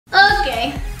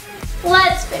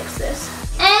let's fix this.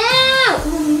 Ow!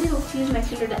 Oh, maybe it'll fuse my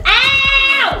finger to.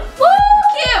 Ow! Woo,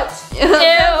 cute!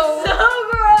 Ew. So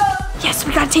gross. Yes,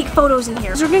 we gotta take photos in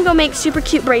here. So we're gonna go make super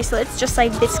cute bracelets, just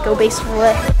like VSCO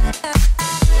bracelet.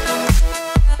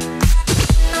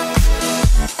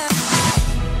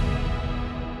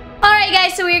 All right,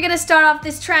 guys. So we're gonna start off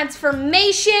this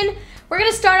transformation. We're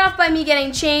gonna start off by me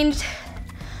getting changed.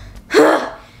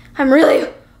 I'm really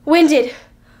winded.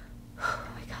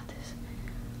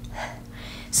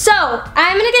 So,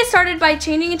 I'm gonna get started by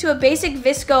changing into a basic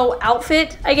VSCO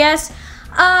outfit, I guess.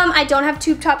 I don't have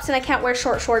tube tops and I can't wear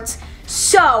short shorts.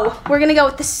 So, we're gonna go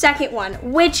with the second one,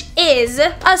 which is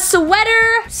a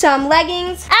sweater, some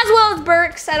leggings, as well as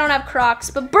Birks. I don't have Crocs,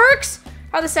 but Birks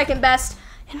are the second best.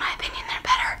 In my opinion, they're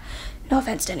better. No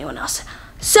offense to anyone else.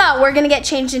 So, we're gonna get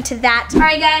changed into that. All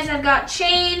right, guys, I've got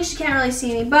changed. Can't really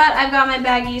see me, but I've got my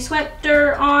baggy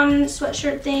sweater on,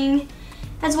 sweatshirt thing,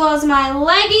 as well as my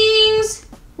leggings.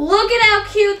 Look at how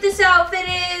cute this outfit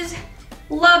is.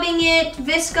 Loving it.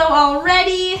 VSCO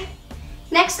already.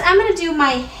 Next, I'm gonna do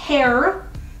my hair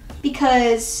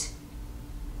because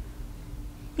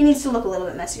it needs to look a little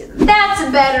bit messier than that. That's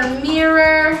a better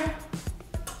mirror.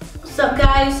 What's up,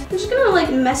 guys? I'm just gonna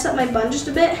like mess up my bun just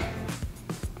a bit,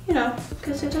 you know,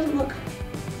 because it doesn't look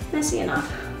messy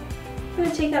enough. I'm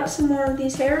gonna take out some more of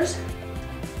these hairs.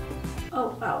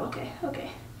 Oh, wow, okay.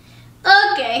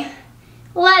 Okay.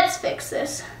 Let's fix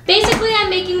this. Basically, I'm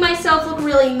making myself look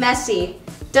really messy.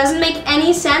 Doesn't make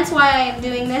any sense why I am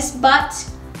doing this, but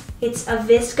it's a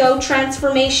VSCO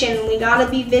transformation. We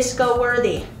gotta be VSCO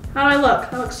worthy. How do I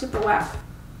look? I look super whack.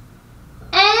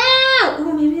 Ow!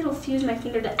 Oh, maybe it'll fuse my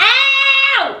finger to.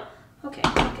 Ow! Okay,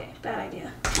 bad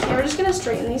idea. Okay, we're just gonna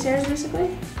straighten these hairs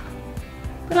basically.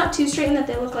 But not too straighten that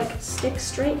they look like stick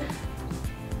straight.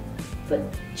 But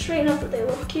straighten up that they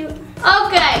look cute.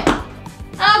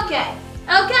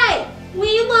 Okay,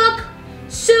 we look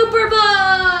super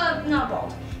not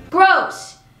bald.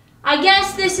 Gross. I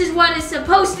guess this is what is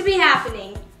supposed to be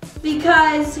happening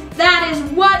because that is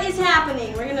what is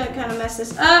happening. We're gonna kind of mess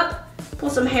this up, pull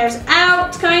some hairs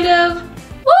out, kind of.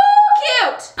 Woo,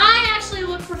 cute. I actually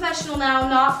look professional now,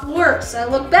 not worse. I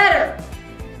look better.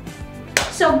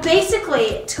 So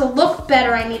basically, to look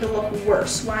better, I need to look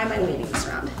worse. Why am I waving this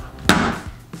around?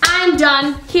 I'm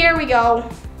done. Here we go.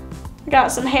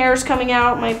 Got some hairs coming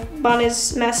out. My bun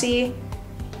is messy.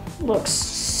 Looks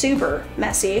super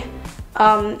messy.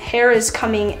 Hair is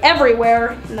coming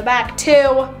everywhere in the back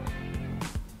too.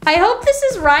 I hope this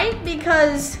is right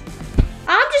because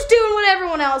I'm just doing what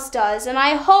everyone else does, and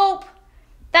I hope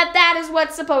that that is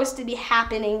what's supposed to be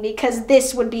happening because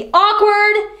this would be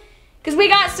awkward because we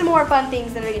got some more fun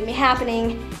things that are gonna be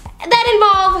happening that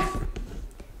involve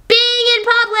being in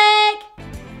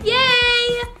public.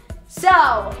 Yay!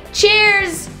 So,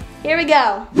 cheers! Here we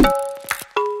go.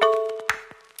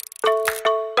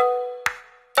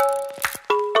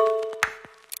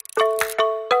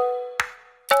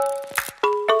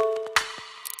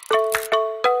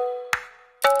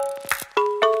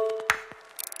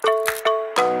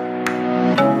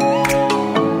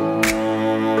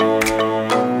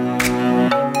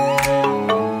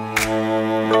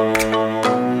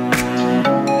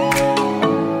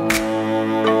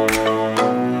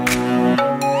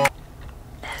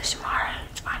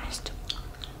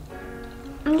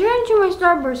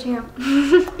 Starburst here. Ew. So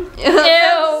gross.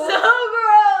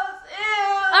 Ew.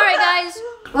 All right, guys.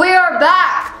 We are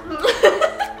back.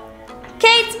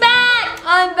 Kate's back.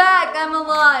 I'm back. I'm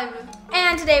alive.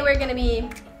 And today we're gonna be,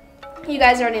 you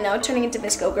guys already know, turning into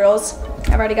VSCO girls.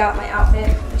 I've already got my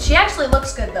outfit. She actually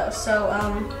looks good though. So,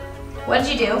 what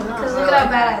did you do? Because look at how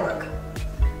bad I look.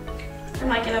 I'm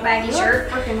like in a baggy shirt.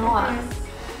 Freaking hot.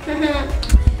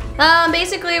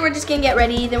 Basically, we're just gonna get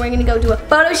ready. Then we're gonna go do a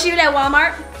photo shoot at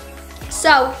Walmart.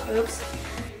 So, oops.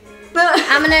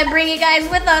 I'm gonna bring you guys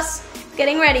with us,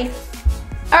 getting ready.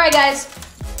 All right, guys.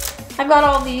 I've got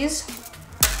all these.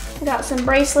 I got some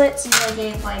bracelets,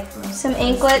 some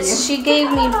anklets. She gave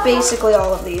me basically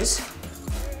all of these.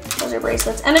 Those are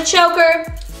bracelets and a choker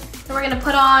that we're gonna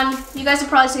put on. You guys have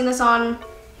probably seen this on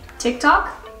TikTok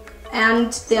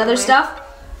and the other stuff.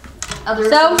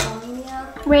 So,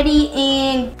 ready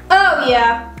and oh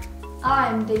yeah.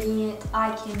 I'm digging it.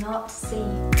 I cannot see.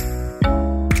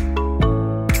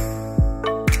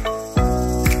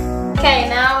 Okay,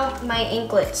 now my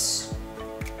anklets.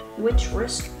 Which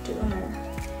wrist do I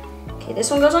have? Okay, this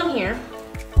one goes on here.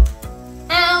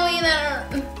 Owie there.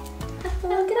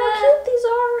 Look at how cute these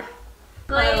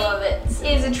are. I love it.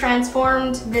 Is a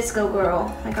transformed VSCO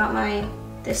girl. I got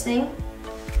this thing.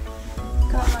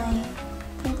 Got my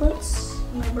anklets,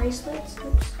 my bracelets.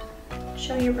 Oops.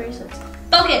 Show your bracelets.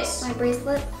 Focus. My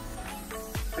bracelet.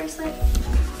 bracelet.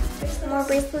 More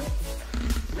bracelets.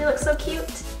 They look so cute.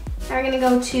 Now we're gonna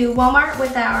go to Walmart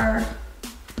with our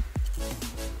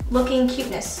looking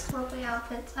cuteness. Lovely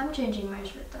outfits. I'm changing my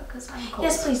shirt though, because I'm cold.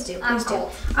 Yes, please do. I'm Please do.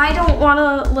 cold. I don't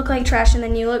want to look like trash and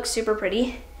then you look super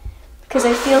pretty. Because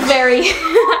I feel very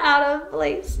out of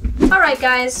place. All right,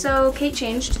 guys, so Kate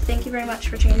changed. Thank you very much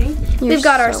for changing. We've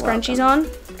got our scrunchies on,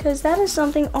 because that is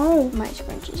something, My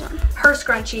scrunchies on. her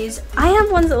scrunchies. I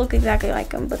have ones that look exactly like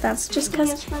them, but that's just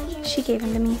because she gave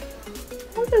them to me.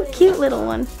 That's a cute little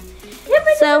one. Yeah,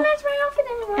 but So, that's my outfit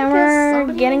anymore. and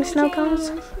we're getting snow cones,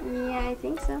 Yeah, I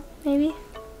think so. maybe.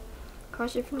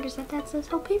 Cross your fingers that says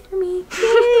help pay for me.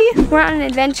 Yay. We're on an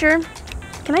adventure.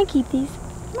 Can I keep these?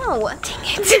 No. Dang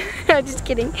it. I'm just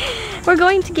kidding. We're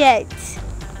going to get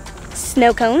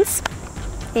snow cones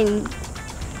in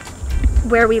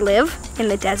where we live, in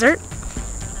the desert.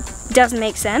 Doesn't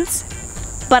make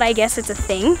sense, but I guess it's a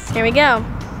thing. Here we go.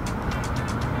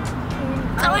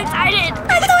 So excited.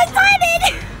 I'm so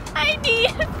excited. I need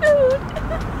food.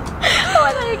 Oh,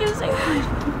 I thought you were going to say food.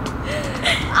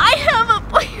 I have a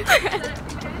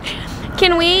boyfriend.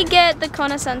 Can we get the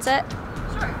Kona Sunset?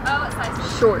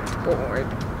 Shortboard.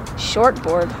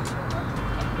 Shortboard.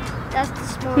 That's the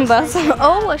smallest. That's,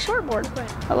 oh, a shortboard.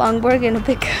 A longboard and a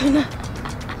big Kona.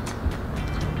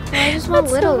 I just want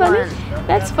That's little so funny. one.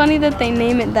 That's funny that they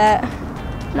name it that.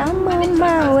 I'm on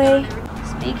my way.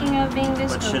 Speaking of being VSCO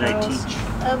What should I girls, teach?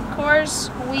 of course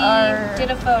we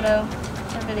did a photo,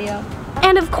 a video.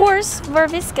 And of course, we're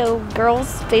VSCO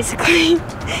girls, basically.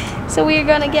 So we are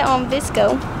gonna get on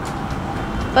VSCO.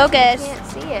 Focus. Can't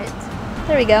see it.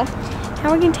 There we go.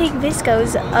 Now we're gonna take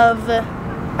VSCOs of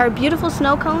our beautiful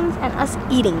snow cones and us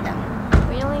eating them.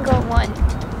 We only got one.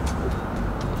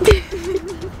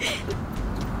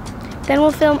 Then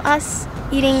we'll film us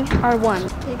eating our one.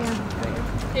 There you go.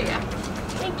 There you go.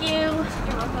 Thank you.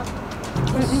 You're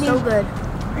welcome. We're eating So good.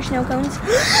 our snow cones.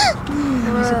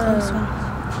 That was a close one.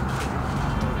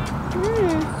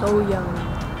 So yummy.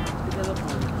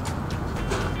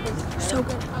 So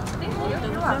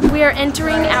good. We are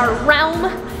entering our realm.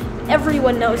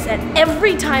 Everyone knows that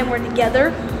every time we're together,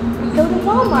 we go to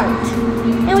Walmart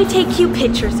and we take cute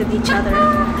pictures of each other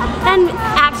and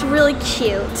act really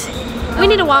cute. We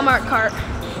need a Walmart cart.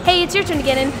 Hey, it's your turn to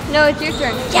get in. No, it's your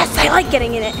turn. Yes, I like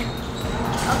getting in it.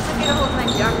 I'll stick it hold my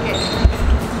jacket.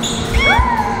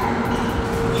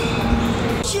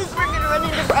 We're gonna run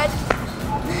into bread.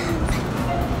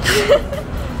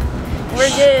 We're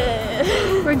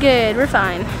good. We're good. We're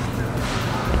fine.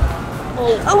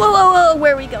 Oh, whoa, whoa, whoa!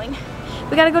 Where are we going?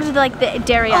 We gotta go to the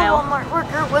dairy A aisle. Walmart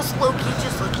worker was low-key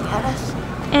just looking at us.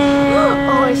 And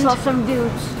Oh, I saw some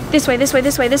dudes. this way, this way,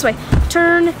 this way, this way.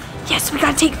 Turn. Yes, we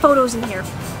gotta take photos in here.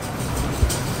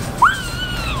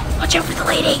 Watch out for the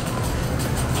lady.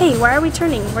 Hey, why are we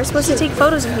turning? We're supposed to take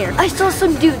photos in here. I saw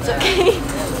some dudes, okay?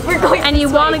 We're going And you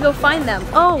this want to way. go find them?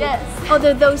 Oh, Yes. Oh,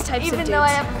 they're those types Even of though I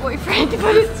dudes. have a boyfriend,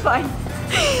 but it's fine.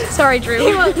 Sorry, Drew.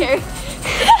 He won't care.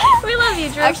 We love you,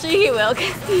 Drew. Actually, he will.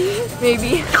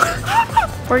 Maybe.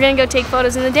 We're gonna go take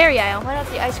photos in the dairy aisle. Why not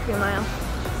the ice cream aisle?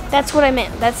 That's what I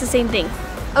meant. That's the same thing.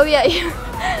 Oh yeah,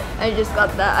 I just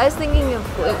got that. I was thinking of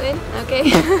gluten, okay?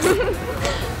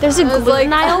 There's a I was gluten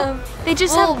like, aisle. They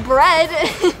just well, have bread.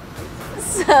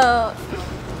 So,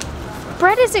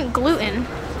 bread isn't gluten.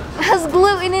 it has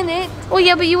gluten in it. Well,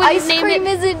 yeah, but you wouldn't Ice name cream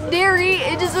it. isn't dairy,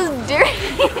 it just has dairy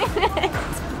in it.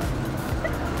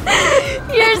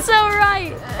 You're so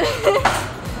right.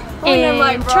 When am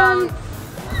I And wrong? turn.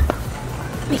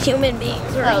 The human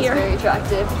beings That are was here. very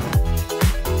attractive.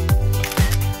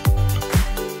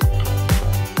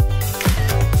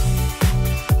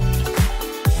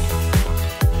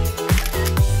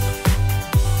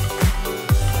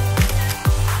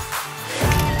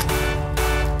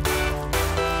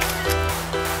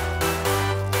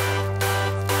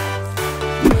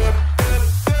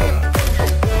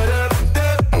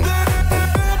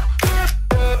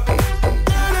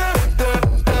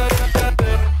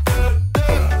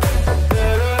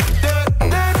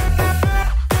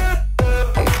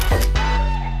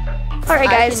 All right,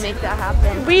 I guys. can make that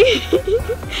happen. We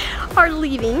are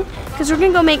leaving because we're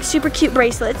gonna go make super cute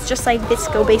bracelets, just like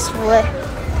VSCO bracelet.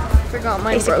 Forgot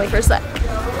mine Basically. broke for a sec.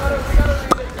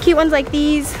 Cute ones like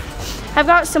these. I've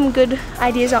got some good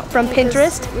ideas from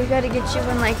Pinterest. We gotta get you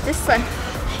one like this one.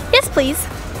 Yes, please.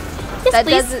 Yes, That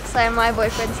please. doesn't say my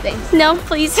boyfriend's name. No,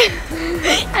 please.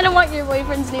 I don't want your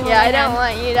boyfriend's name. Yeah, on I my don't hand.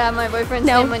 want you to have my boyfriend's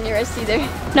No. name on your wrist either.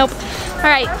 Nope. All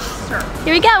right,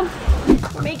 here we go.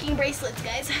 We're making bracelets,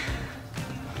 guys.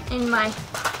 In my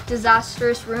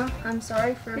disastrous room, I'm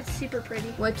sorry for It's super pretty.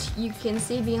 what you can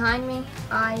see behind me.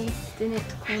 I didn't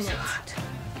clean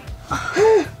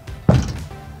it.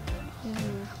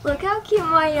 Look how cute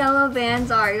my yellow bands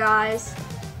are, guys.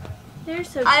 They're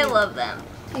so cute. I love them.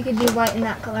 I could do white in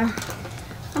that color.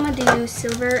 I'm gonna do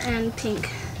silver and pink.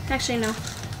 Actually, no. I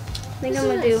think I'm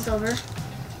gonna do silver.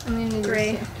 I'm gonna do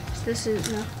gray. This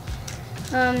is no.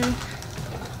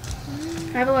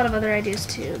 I have a lot of other ideas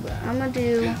too, but I'm gonna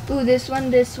do. Ooh, this one,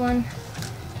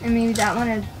 and maybe that one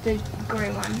or the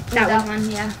gray one. Ooh, that one,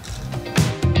 yeah.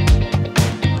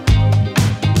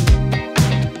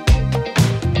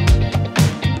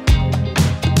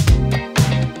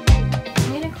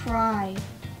 I'm gonna cry.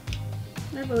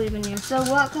 I believe in you. So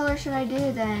what color should I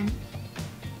do then?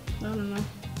 I don't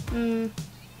know.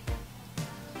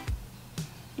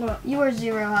 What? You are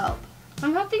zero help.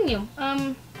 I'm helping you.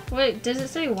 Wait, does it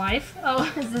say wife? Oh,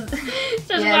 it says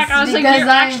Yes, wife. I was like, because you're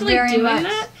I'm actually very doing much-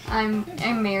 that?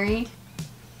 I'm married.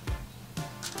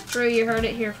 True, you heard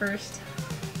it here first.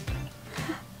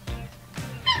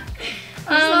 He's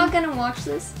not gonna watch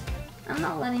this. I'm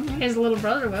not letting him. His little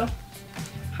brother will.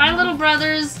 Hi, little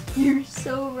brothers. You're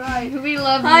so right. We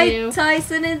love Hi, you.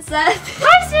 Tyson and Seth.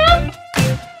 Hi, Sam.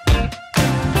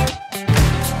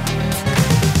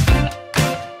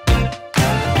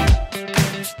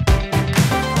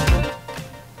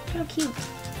 How cute.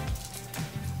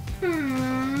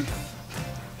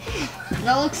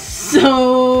 That looks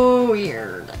so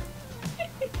weird.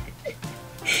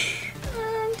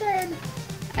 I'm tired.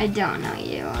 I don't know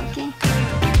you, okay?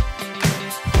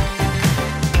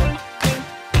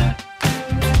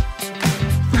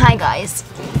 Hi guys.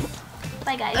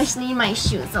 Bye, I guys. just need my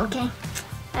shoes, okay?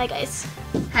 Hi, guys.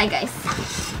 Hi guys.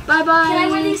 Bye bye. Can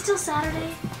I wear these till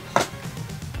Saturday?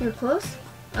 Your clothes?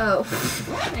 Oh,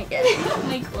 I get it.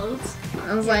 My clothes.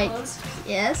 I was like,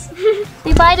 yes.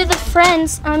 Say bye to the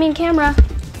friends. I mean, camera.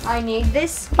 I need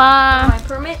this. Bye. My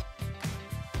permit.